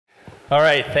All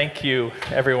right, thank you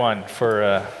everyone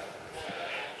for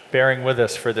bearing with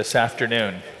us for this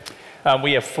afternoon.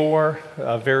 We have four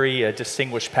very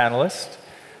distinguished panelists.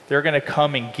 They're going to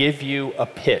come and give you a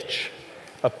pitch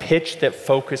that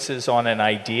focuses on an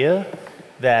idea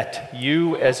that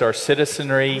you as our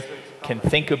citizenry can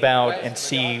think about and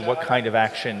see what kind of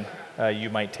action you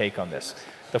might take on this.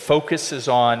 The focus is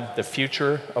on the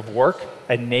future of work,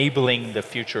 enabling the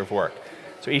future of work.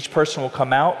 So each person will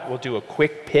come out, we'll do a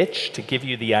quick pitch to give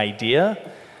you the idea,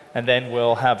 and then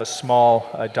we'll have a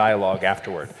small dialogue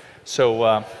afterward.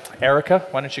 So Erika,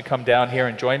 why don't you come down here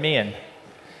and join me? And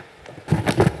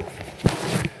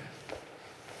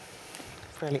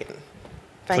brilliant.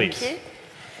 Thank you.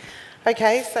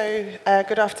 Okay, so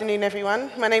good afternoon,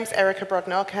 everyone. My name's Erika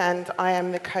Brodnock, and I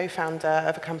am the co-founder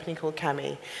of a company called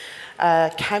Karim.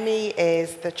 Karim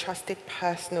is the trusted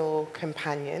personal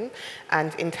companion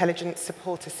and intelligent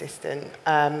support assistant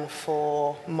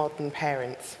for modern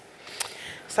parents.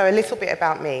 So a little bit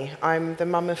about me. I'm the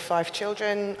mum of 5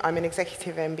 children, I'm an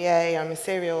executive MBA, I'm a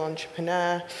serial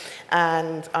entrepreneur,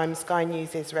 and I'm Sky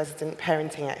News' resident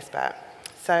parenting expert.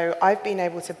 So I've been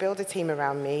able to build a team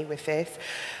around me with this,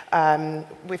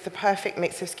 with the perfect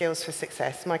mix of skills for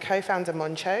success. My co-founder,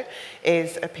 Moncho,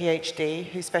 is a PhD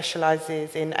who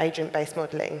specializes in agent-based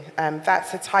modeling.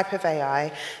 That's a type of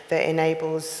AI that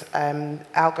enables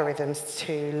algorithms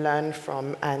to learn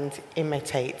from and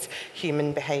imitate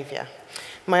human behavior.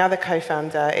 My other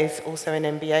co-founder is also an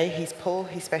MBA. He's Paul.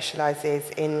 He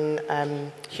specializes in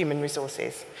human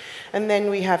resources. And then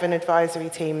we have an advisory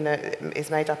team that is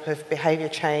made up of behavior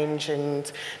change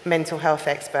and mental health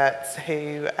experts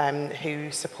who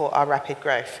support our rapid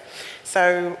growth.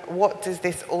 So what does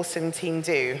this awesome team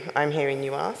do, I'm hearing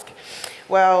you ask?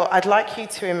 Well, I'd like you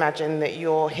to imagine that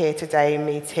you're here today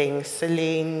meeting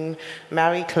Celine,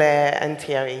 Marie-Claire, and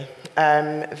Thierry.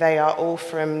 They are all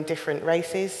from different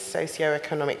races,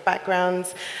 socioeconomic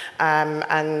backgrounds,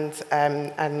 and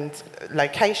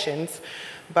locations.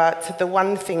 But the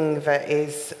one thing that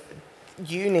is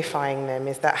unifying them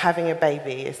is that having a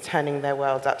baby is turning their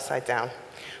world upside down.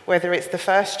 Whether it's the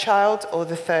first child or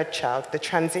the third child, the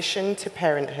transition to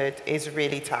parenthood is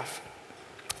really tough.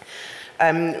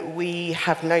 We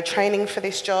have no training for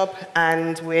this job,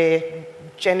 and we're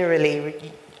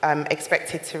generally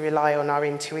expected to rely on our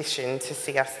intuition to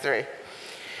see us through.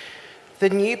 The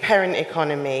new parent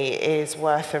economy is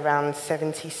worth around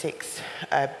 $76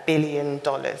 billion,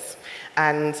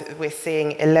 and we're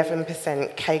seeing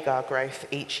 11% CAGR growth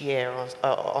each year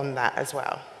on that as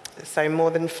well. So more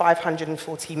than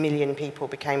 540 million people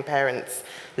became parents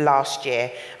last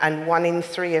year, and 1 in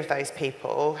 3 of those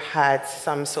people had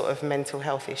some sort of mental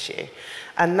health issue.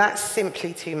 And that's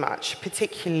simply too much,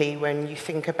 particularly when you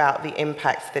think about the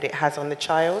impact that it has on the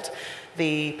child,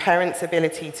 the parent's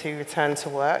ability to return to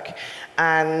work,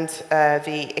 and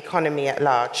the economy at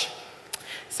large.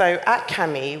 So at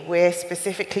Karim, we're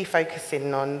specifically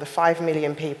focusing on the 5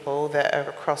 million people that are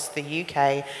across the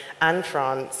UK and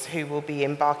France who will be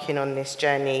embarking on this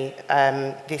journey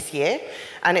this year.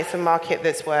 And it's a market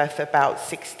that's worth about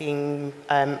 16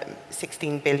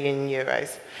 billion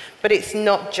euros. But it's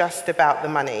not just about the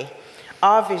money.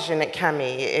 Our vision at Karim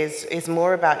is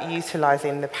more about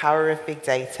utilizing the power of big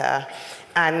data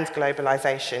and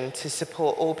globalization to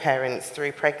support all parents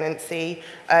through pregnancy,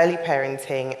 early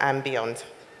parenting, and beyond.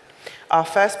 Our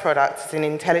first product is an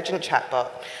intelligent chatbot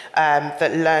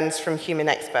that learns from human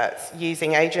experts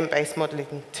using agent-based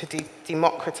modeling to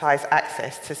democratize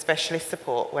access to specialist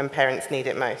support when parents need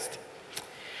it most.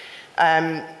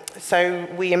 So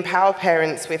we empower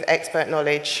parents with expert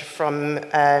knowledge from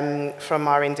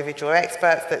our individual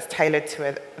experts that's tailored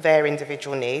to their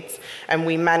individual needs, and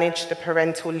we manage the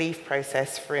parental leave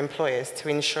process for employers to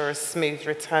ensure a smooth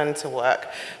return to work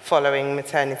following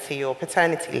maternity or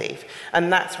paternity leave,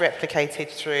 and that's replicated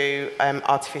through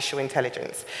artificial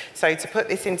intelligence. So to put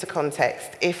this into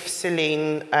context, if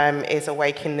Celine is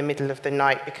awake in the middle of the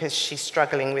night because she's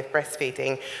struggling with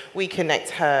breastfeeding, we connect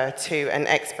her to an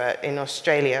expert in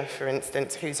Australia, for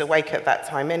instance, who's awake at that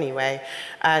time anyway,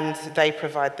 and they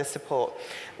provide the support.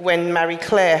 When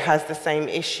Marie-Claire has the same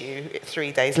issue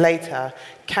 3 days later,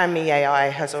 Karim AI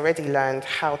has already learned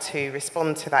how to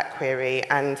respond to that query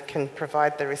and can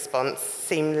provide the response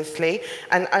seamlessly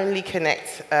and only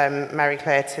connect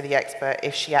Marie-Claire to the expert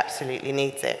if she absolutely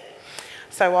needs it.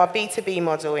 So our B2B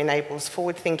model enables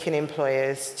forward-thinking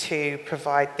employers to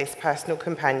provide this personal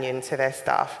companion to their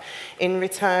staff. In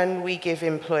return, we give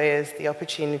employers the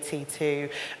opportunity to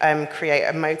create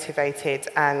a motivated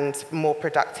and more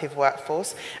productive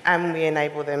workforce, and we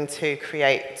enable them to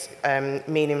create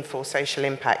meaningful social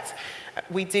impact.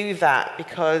 We do that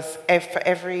because for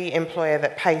every employer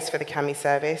that pays for the CAMI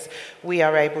service, we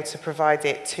are able to provide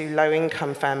it to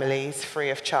low-income families free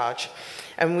of charge.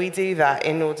 And we do that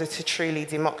in order to truly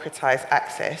democratise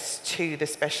access to the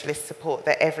specialist support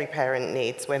that every parent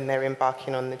needs when they're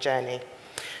embarking on the journey.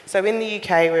 So in the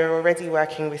UK, we're already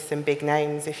working with some big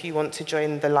names. If you want to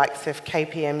join the likes of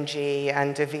KPMG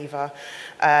and Aviva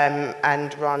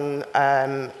and run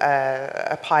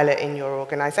a pilot in your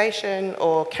organisation,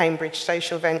 or Cambridge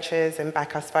Social Ventures and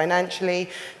back us financially,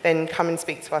 then come and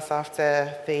speak to us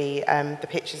after the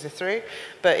pitches are through.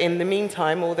 But in the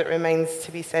meantime, all that remains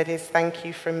to be said is thank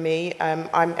you from me.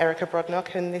 I'm Erika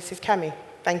Brodnock, and this is CAMI.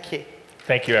 Thank you.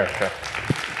 Thank you, Erika.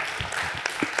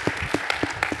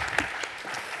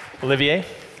 Olivier?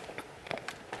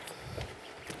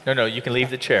 No, you can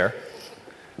leave the chair.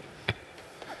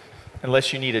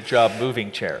 Unless you need a job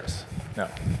moving chairs. No.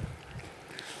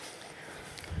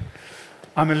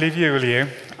 I'm Olivier Oullier.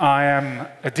 I am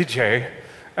a DJ,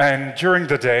 and during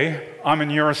the day, I'm a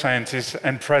neuroscientist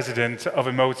and president of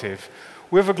Emotiv.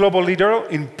 We're a global leader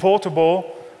in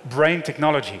portable brain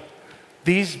technology.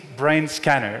 These brain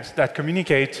scanners that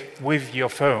communicate with your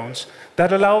phones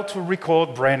that allow to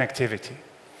record brain activity.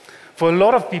 For a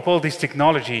lot of people, this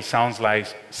technology sounds like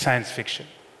science fiction.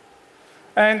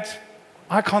 And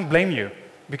I can't blame you,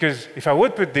 because if I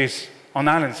would put this on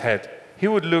Alan's head, he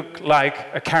would look like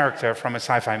a character from a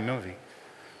sci-fi movie.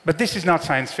 But this is not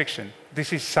science fiction.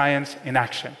 This is science in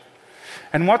action.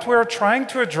 And what we're trying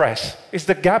to address is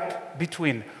the gap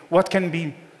between what can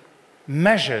be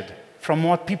measured from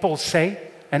what people say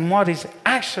and what is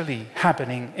actually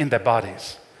happening in their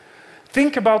bodies.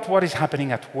 Think about what is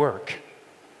happening at work.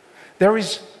 There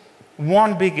is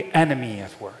one big enemy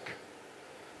at work.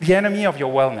 The enemy of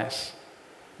your wellness,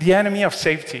 the enemy of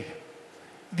safety,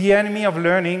 the enemy of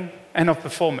learning and of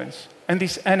performance. And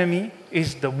this enemy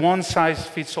is the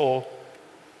one-size-fits-all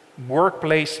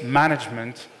workplace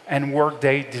management and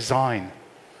workday design.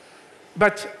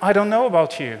 But I don't know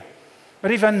about you,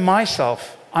 but even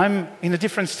myself, I'm in a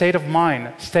different state of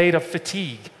mind, state of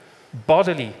fatigue,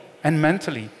 bodily and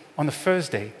mentally on the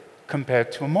first day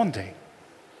compared to a Monday.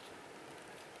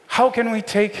 How can we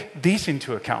take these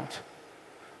into account?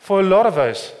 For a lot of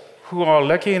us who are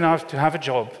lucky enough to have a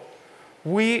job,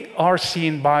 we are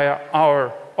seen by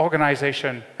our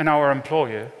organization and our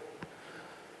employer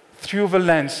through the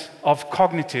lens of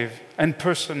cognitive and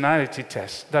personality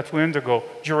tests that we undergo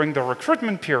during the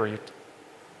recruitment period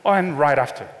and right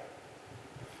after.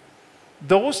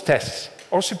 Those tests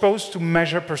are supposed to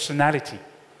measure personality.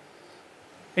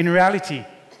 In reality,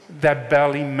 they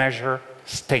barely measure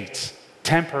states.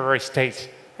 Temporary states.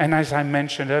 And as I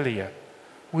mentioned earlier,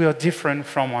 we are different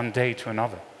from one day to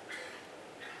another.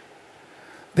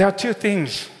 There are two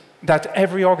things that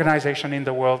every organization in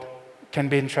the world can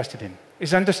be interested in,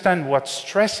 is understand what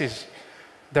stresses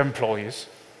their employees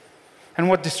and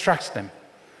what distracts them.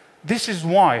 This is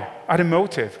why, at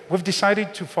Emotiv, we've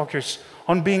decided to focus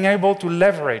on being able to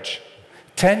leverage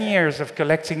 10 years of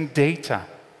collecting data,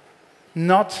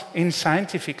 not in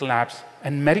scientific labs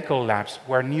and medical labs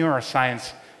where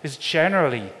neuroscience is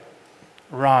generally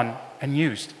run and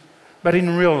used, but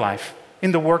in real life,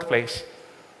 in the workplace.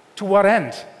 To what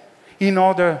end? In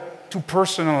order to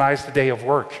personalize the day of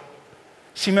work.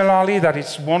 Similarly, that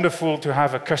it's wonderful to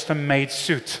have a custom-made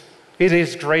suit. It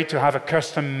is great to have a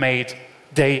custom-made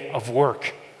day of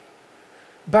work.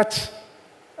 But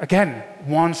again,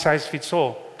 one size fits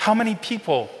all. How many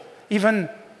people, even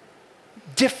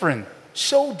different,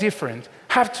 so different,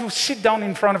 have to sit down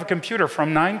in front of a computer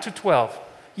from 9 to 12,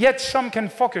 yet some can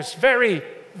focus very,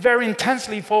 very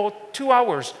intensely for 2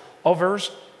 hours,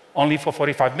 others only for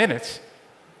 45 minutes.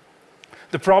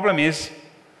 The problem is,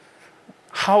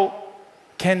 how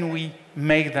can we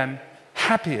make them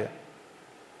happier?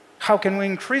 How can we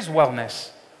increase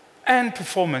wellness and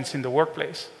performance in the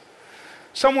workplace?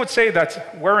 Some would say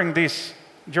that wearing this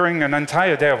during an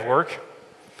entire day of work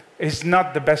is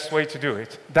not the best way to do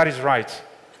it. That is right.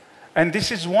 And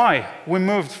this is why we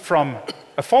moved from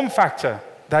a form factor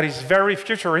that is very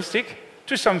futuristic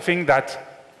to something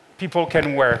that people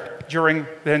can wear during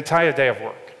the entire day of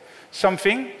work.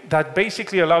 Something that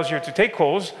basically allows you to take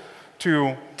calls,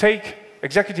 to take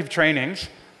executive trainings,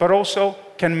 but also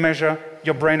can measure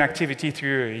your brain activity through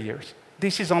your ears.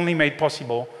 This is only made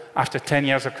possible after 10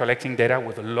 years of collecting data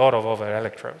with a lot of other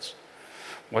electrodes.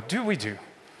 What do?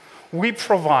 We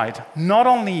provide not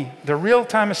only the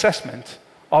real-time assessment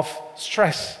of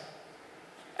stress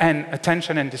and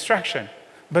attention and distraction,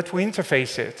 but we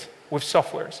interface it with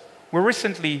softwares. We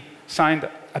recently signed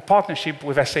a partnership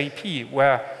with SAP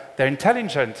where their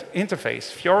intelligent interface,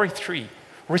 Fiori 3,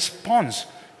 responds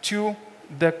to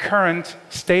the current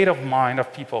state of mind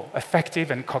of people,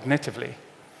 affective and cognitively.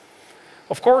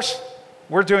 Of course,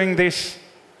 we're doing this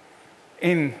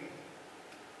in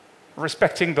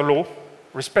respecting the law,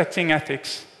 respecting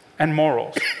ethics, and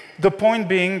morals. The point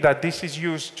being that this is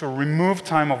used to remove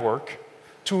time of work,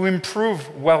 to improve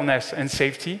wellness and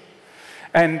safety,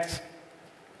 and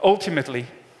ultimately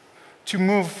to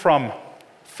move from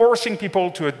forcing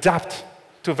people to adapt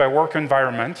to their work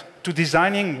environment to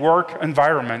designing work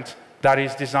environment that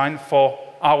is designed for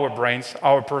our brains,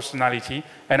 our personality,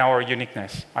 and our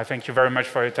uniqueness. I thank you very much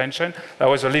for your attention. That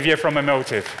was Olivier from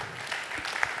Emotiv.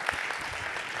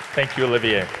 Thank you,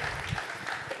 Olivier.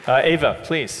 Eva,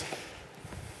 please.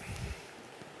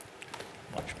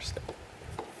 Watch your step.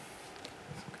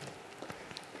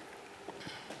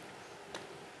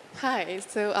 Hi,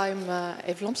 so I'm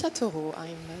Evlampia Thoreau.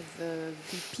 I'm the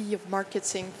VP of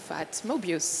Marketing at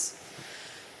Mobioos.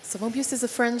 So Mobioos is a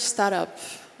French startup,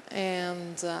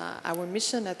 and our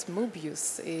mission at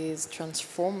Mobioos is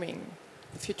transforming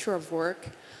the future of work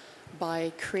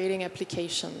by creating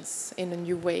applications in a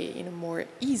new way, in a more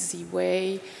easy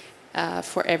way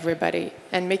for everybody,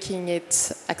 and making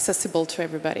it accessible to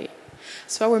everybody.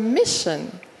 So our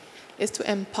mission is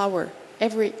to empower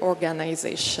every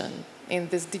organization in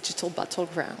this digital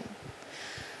battleground.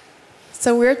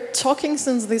 So we're talking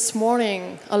since this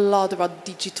morning a lot about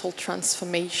digital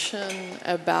transformation,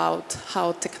 about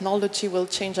how technology will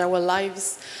change our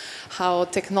lives, how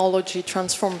technology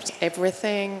transforms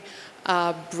everything,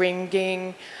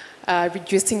 reducing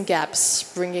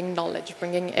gaps, bringing knowledge,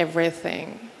 bringing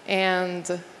everything.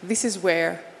 And this is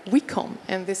where we come,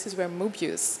 and this is where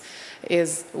Mobioos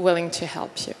is willing to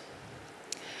help you.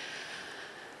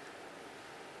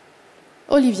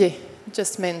 Olivier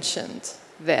just mentioned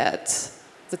that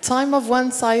the time of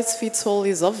one size fits all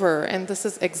is over, and this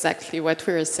is exactly what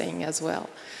we are saying as well.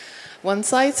 One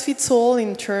size fits all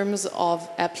in terms of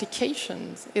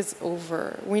applications is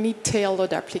over. We need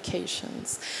tailored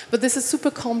applications. But this is super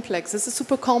complex. This is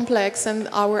super complex, and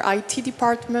our IT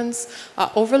departments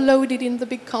are overloaded in the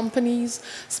big companies.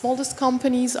 Smallest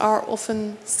companies are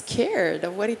often scared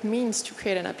of what it means to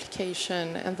create an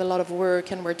application and a lot of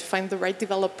work and where to find the right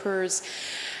developers.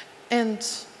 And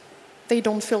they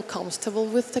don't feel comfortable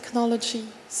with technology.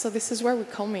 So this is where we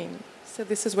come in. So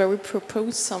this is where we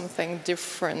propose something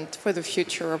different for the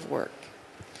future of work.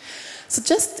 So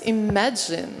just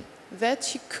imagine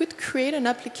that you could create an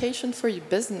application for your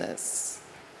business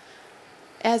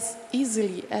as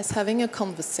easily as having a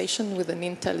conversation with an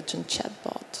intelligent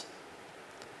chatbot.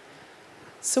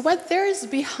 So what there is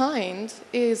behind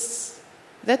is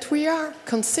that we are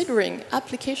considering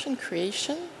application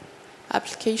creation,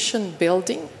 application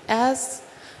building as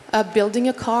building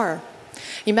a car.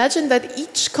 Imagine that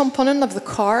each component of the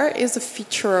car is a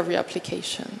feature of your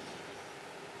application.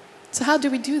 So how do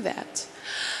we do that?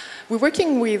 We're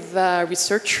working with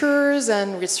researchers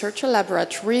and researcher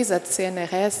laboratories at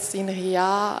CNRS,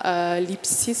 INRIA,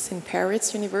 Lipsis in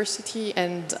Paris University,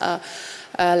 and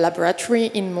a laboratory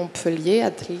in Montpellier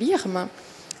at l'IRM,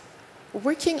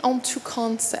 working on two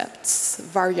concepts,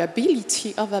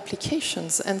 variability of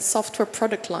applications and software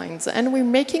product lines. And we're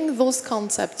making those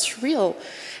concepts real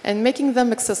and making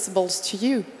them accessible to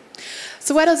you.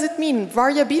 So what does it mean?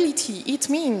 Variability, it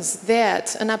means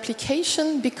that an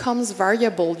application becomes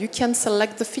variable. You can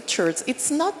select the features. It's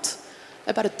not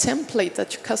about a template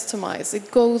that you customize.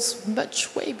 It goes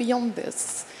much way beyond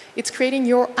this. It's creating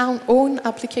your own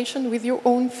application with your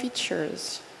own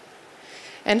features.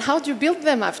 And how do you build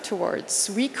them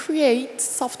afterwards? We create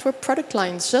software product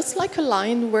lines, just like a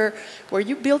line where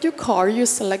you build your car, you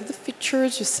select the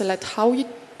features, you select how it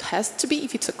has to be,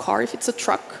 if it's a car, if it's a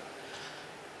truck.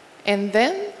 And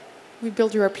then we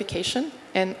build your application,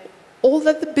 and all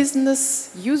that the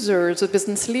business users, the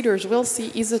business leaders will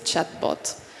see is a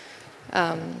chatbot.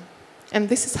 And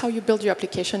this is how you build your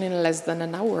application in less than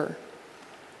an hour.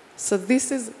 So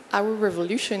this is our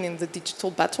revolution in the digital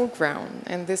battleground,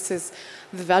 and this is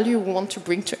the value we want to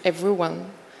bring to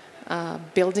everyone,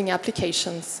 building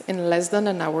applications in less than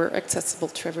an hour, accessible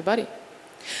to everybody.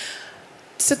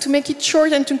 So to make it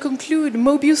short and to conclude,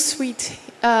 Mobioos Suite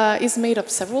is made of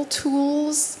several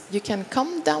tools. You can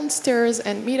come downstairs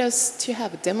and meet us to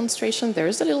have a demonstration. There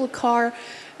is a little car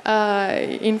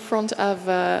in front of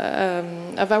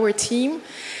our team.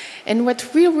 And what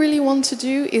we really want to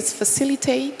do is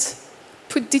facilitate,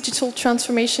 put digital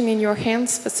transformation in your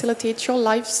hands, facilitate your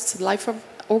lives, the life of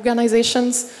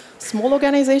organizations, small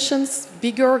organizations,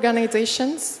 bigger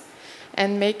organizations,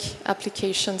 and make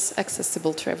applications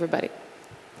accessible to everybody.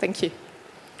 Thank you.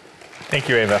 Thank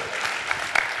you, Eva.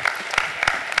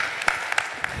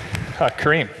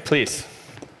 Karim, please.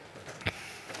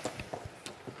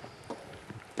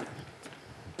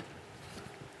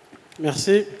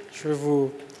 Merci. Je vais vous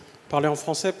parler en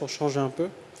français pour changer un peu.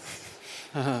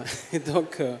 Et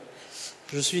donc,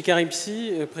 je suis Karim,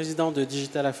 président de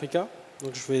Digital Africa.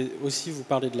 Donc, je vais aussi vous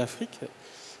parler de l'Afrique.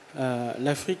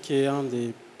 L'Afrique est un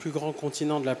des plus grands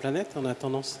continents de la planète. On a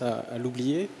tendance à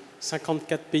l'oublier.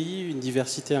 54 pays, une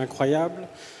diversité incroyable.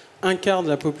 Un quart de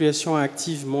la population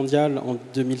active mondiale en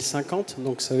 2050.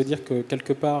 Donc, ça veut dire que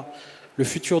quelque part, le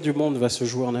futur du monde va se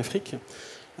jouer en Afrique.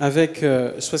 Avec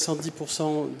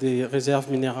 70% des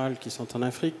réserves minérales qui sont en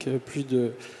Afrique, plus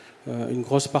de une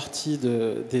grosse partie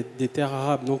des terres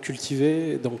arables non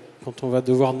cultivées, donc quand on va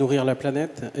devoir nourrir la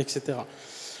planète, etc.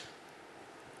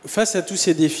 Face à tous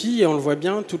ces défis, et on le voit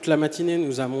bien, toute la matinée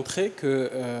nous a montré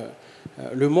que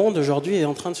le monde aujourd'hui est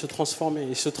en train de se transformer.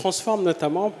 Il se transforme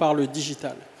notamment par le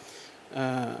digital.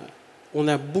 On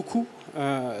a beaucoup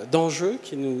d'enjeux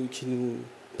qui nous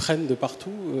prennent de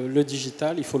partout. Le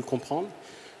digital, il faut le comprendre.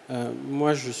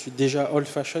 Moi, je suis déjà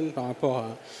old-fashion par rapport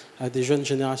à des jeunes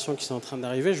générations qui sont en train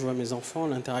d'arriver. Je vois mes enfants,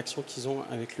 l'interaction qu'ils ont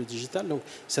avec le digital. Donc,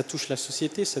 ça touche la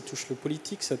société, ça touche le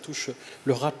politique, ça touche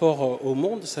le rapport au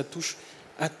monde, ça touche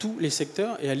à tous les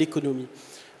secteurs et à l'économie.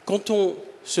 Quand on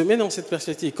se met dans cette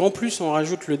perspective, qu'en plus on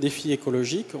rajoute le défi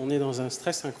écologique, on est dans un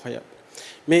stress incroyable.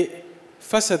 Mais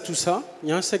face à tout ça, il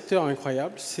y a un secteur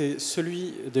incroyable, c'est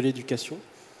celui de l'éducation,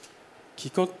 qui,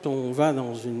 quand on va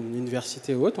dans une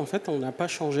université haute, en fait, on n'a pas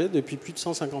changé depuis plus de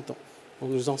 150 ans. On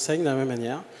nous enseigne de la même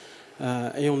manière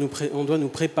et on doit nous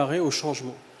préparer au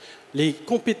changement. Les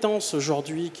compétences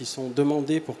aujourd'hui qui sont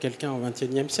demandées pour quelqu'un au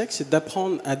XXIe siècle, c'est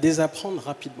d'apprendre à désapprendre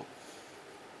rapidement.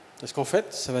 Parce qu'en fait,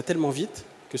 ça va tellement vite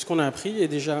que ce qu'on a appris est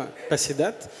déjà passé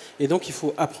date, et donc il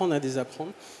faut apprendre à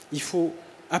désapprendre. Il faut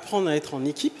apprendre à être en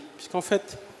équipe, puisqu'en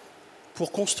fait,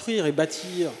 pour construire et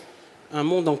bâtir un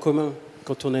monde en commun,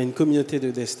 quand on a une communauté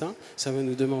de destin, ça va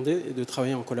nous demander de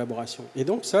travailler en collaboration. Et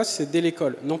donc ça, c'est dès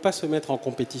l'école. Non pas se mettre en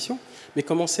compétition, mais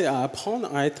commencer à apprendre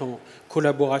à être en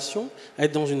collaboration, à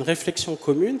être dans une réflexion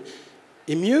commune,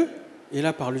 et mieux, et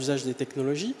là par l'usage des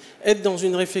technologies, être dans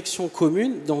une réflexion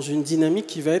commune, dans une dynamique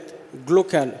qui va être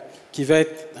locale, qui va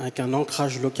être avec un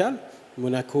ancrage local.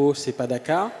 Monaco, c'est pas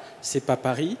Dakar, c'est pas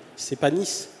Paris, c'est pas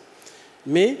Nice.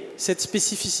 Mais cette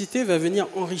spécificité va venir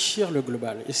enrichir le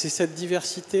global. Et c'est cette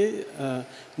diversité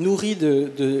nourrie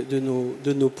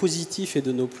de nos positifs et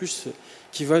de nos plus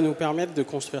qui va nous permettre de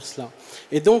construire cela.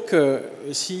 Et donc,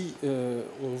 si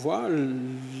on voit,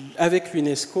 avec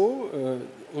l'UNESCO,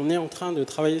 on est en train de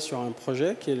travailler sur un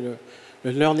projet qui est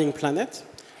le Learning Planet,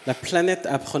 la planète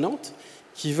apprenante,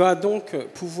 qui va donc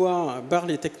pouvoir, par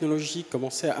les technologies,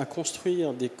 commencer à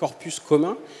construire des corpus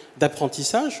communs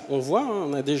d'apprentissage. On voit,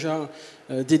 on a déjà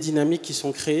des dynamiques qui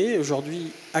sont créées.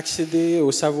 Aujourd'hui, accéder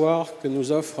au savoir que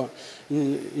nous offre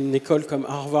une école comme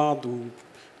Harvard ou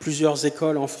plusieurs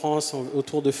écoles en France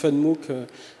autour de FunMOOC,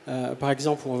 par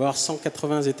exemple, où on va avoir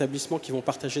 180 établissements qui vont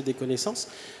partager des connaissances,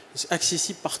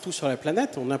 accessibles partout sur la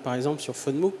planète. On a par exemple sur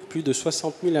FunMOOC plus de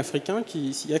 60 000 Africains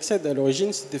qui y accèdent. À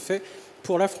l'origine, c'était fait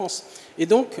pour la France. Et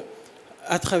donc,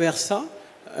 à travers ça,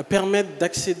 permettre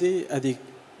d'accéder à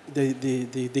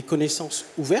des connaissances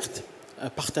ouvertes,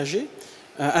 partagées,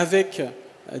 avec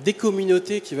des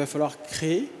communautés qu'il va falloir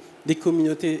créer, des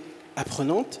communautés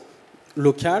apprenantes,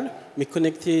 locales, mais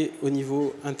connectées au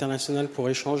niveau international pour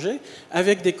échanger,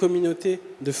 avec des communautés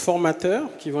de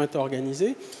formateurs qui vont être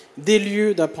organisés, des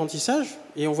lieux d'apprentissage,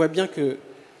 et on voit bien que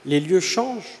les lieux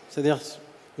changent, c'est-à-dire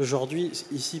aujourd'hui,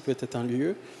 ici peut être un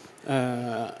lieu,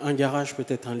 un garage peut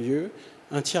être un lieu,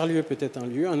 un tiers-lieu peut être un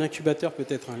lieu, un incubateur peut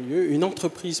être un lieu, une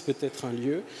entreprise peut être un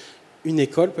lieu, une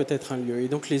école peut être un lieu. Et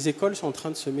donc les écoles sont en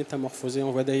train de se métamorphoser. On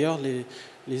voit d'ailleurs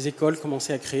les écoles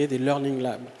commencer à créer des learning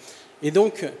labs. Et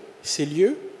donc ces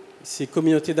lieux, ces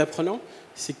communautés d'apprenants,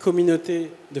 ces communautés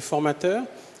de formateurs,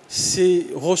 ces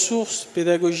ressources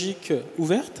pédagogiques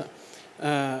ouvertes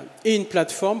et une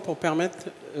plateforme pour permettre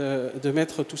de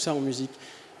mettre tout ça en musique.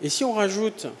 Et si on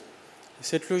rajoute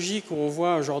cette logique où on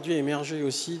voit aujourd'hui émerger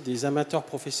aussi des amateurs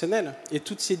professionnels et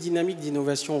toutes ces dynamiques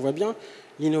d'innovation, on voit bien,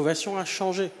 l'innovation a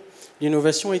changé.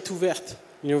 L'innovation est ouverte.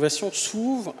 L'innovation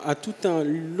s'ouvre à tout un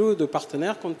lot de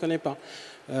partenaires qu'on ne connaît pas.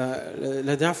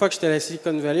 La dernière fois que j'étais à la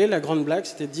Silicon Valley, la grande blague,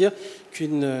 c'était de dire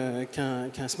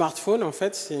qu'un smartphone, en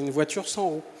fait, c'est une voiture sans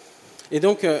roues. Et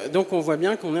donc on voit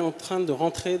bien qu'on est en train de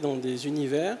rentrer dans des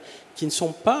univers qui ne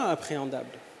sont pas appréhendables.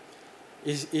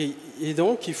 Et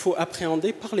donc, il faut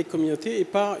appréhender par les communautés et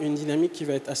par une dynamique qui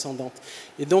va être ascendante.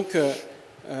 Et donc,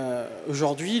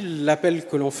 aujourd'hui, l'appel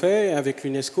que l'on fait avec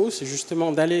l'UNESCO, c'est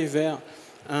justement d'aller vers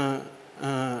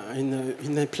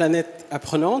une planète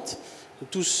apprenante,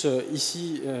 tous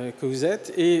ici que vous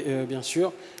êtes, et bien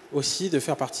sûr aussi de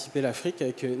faire participer l'Afrique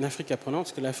avec une Afrique apprenante,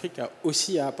 parce que l'Afrique a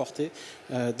aussi à apporter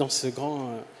dans ce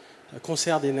grand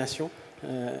concert des nations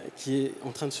qui est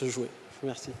en train de se jouer. Je vous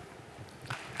remercie.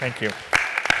 Thank you.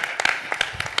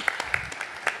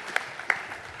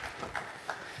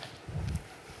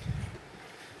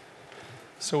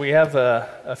 So we have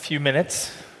a few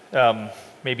minutes.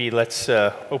 Maybe let's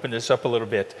open this up a little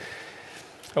bit.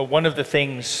 One of the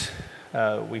things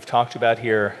we've talked about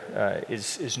here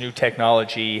is new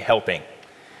technology helping.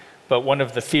 But one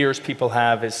of the fears people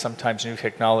have is sometimes new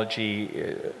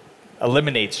technology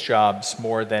eliminates jobs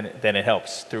more than it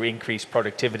helps through increased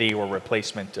productivity or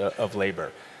replacement of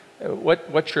labor.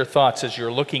 What's your thoughts as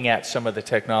you're looking at some of the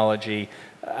technology?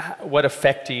 What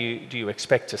effect do you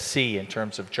expect to see in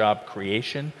terms of job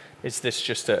creation? Is this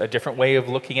just a different way of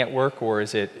looking at work, or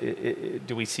is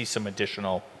do we see some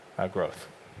additional growth?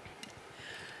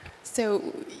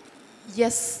 So,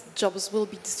 yes, jobs will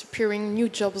be disappearing, new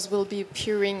jobs will be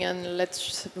appearing, and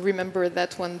let's remember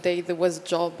that one day there was a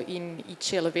job in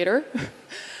each elevator.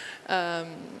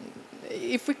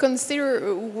 If we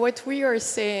consider what we are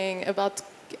saying about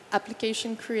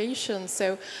application creation,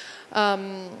 so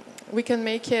we can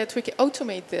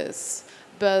automate this,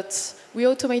 but we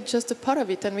automate just a part of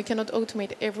it, and we cannot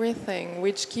automate everything,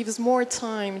 which gives more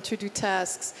time to do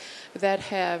tasks that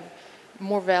have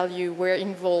more value, where it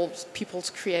involves people's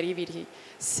creativity.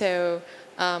 So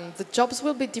the jobs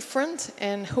will be different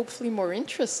and hopefully more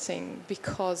interesting,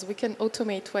 because we can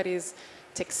automate what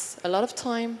takes a lot of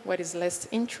time, what is less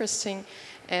interesting,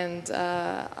 and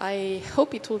I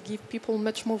hope it will give people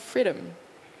much more freedom.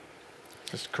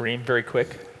 Just Karim, very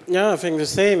quick. Yeah, I think the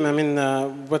same. I mean,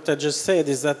 what I just said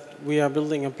is that we are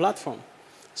building a platform.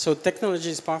 So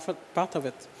technology is part of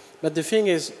it. But the thing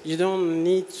is, you don't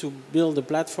need to build a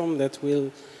platform that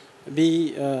will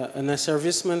be an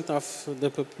asservissement of the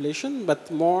population,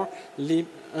 but more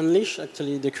unleash,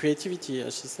 actually, the creativity,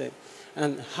 as she said.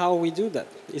 And how we do that.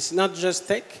 It's not just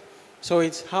tech, so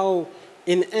it's how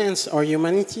enhance our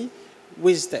humanity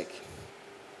with tech.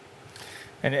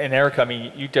 And Erika, I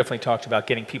mean, you definitely talked about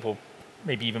getting people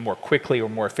maybe even more quickly or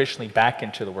more efficiently back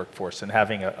into the workforce and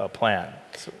having a plan.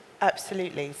 So.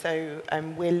 Absolutely. So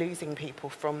we're losing people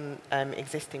from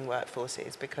existing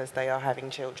workforces because they are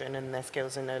having children and their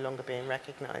skills are no longer being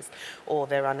recognised, or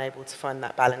they're unable to find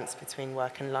that balance between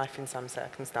work and life in some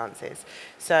circumstances.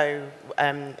 So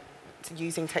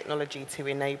using technology to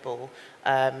enable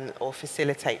or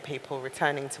facilitate people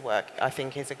returning to work, I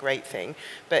think, is a great thing.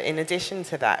 But in addition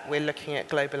to that, we're looking at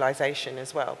globalization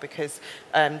as well, because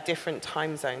different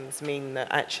time zones mean that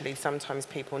actually sometimes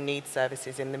people need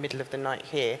services in the middle of the night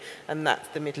here, and that's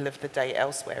the middle of the day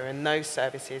elsewhere. And those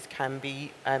services can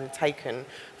be taken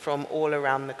from all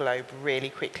around the globe really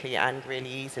quickly and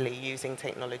really easily using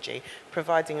technology,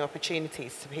 providing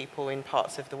opportunities to people in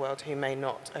parts of the world who may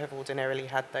not have ordinarily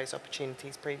had those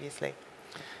opportunities previously.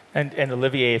 And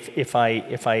Olivier, if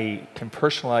I can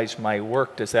personalize my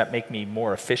work, does that make me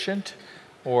more efficient,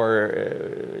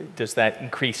 or does that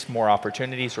increase more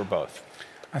opportunities, or both?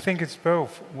 I think it's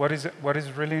both. What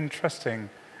is really interesting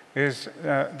is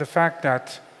the fact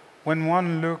that when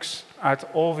one looks at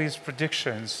all these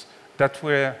predictions that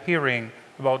we're hearing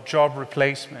about job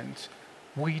replacement,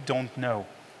 we don't know.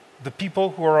 The people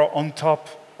who are on top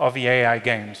of the AI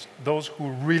games, those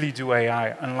who really do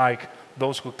AI, unlike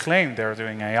those who claim they're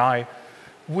doing AI,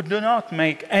 would not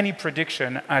make any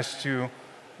prediction as to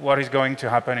what is going to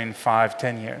happen in 5,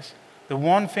 10 years. The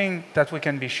one thing that we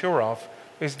can be sure of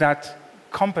is that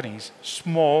companies,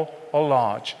 small or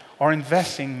large, are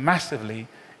investing massively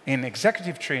in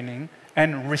executive training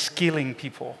and reskilling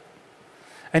people.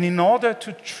 And in order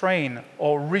to train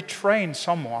or retrain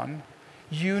someone,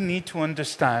 you need to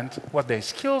understand what their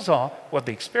skills are, what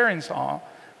the experience are,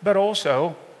 but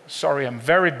also, sorry, I'm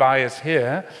very biased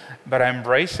here, but I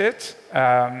embrace it.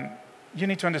 You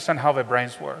need to understand how their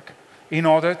brains work in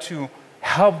order to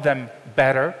help them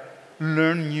better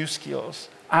learn new skills,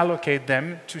 allocate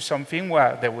them to something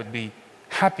where they would be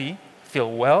happy,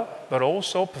 feel well, but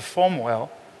also perform well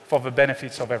for the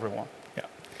benefits of everyone. Yeah.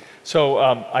 So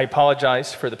I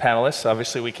apologize for the panelists.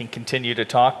 Obviously, we can continue to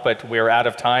talk, but we're out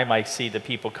of time. I see the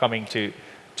people coming to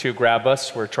grab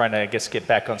us. We're trying to, I guess, get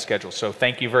back on schedule. So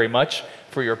thank you very much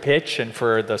for your pitch and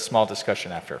for the small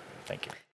discussion after. Thank you.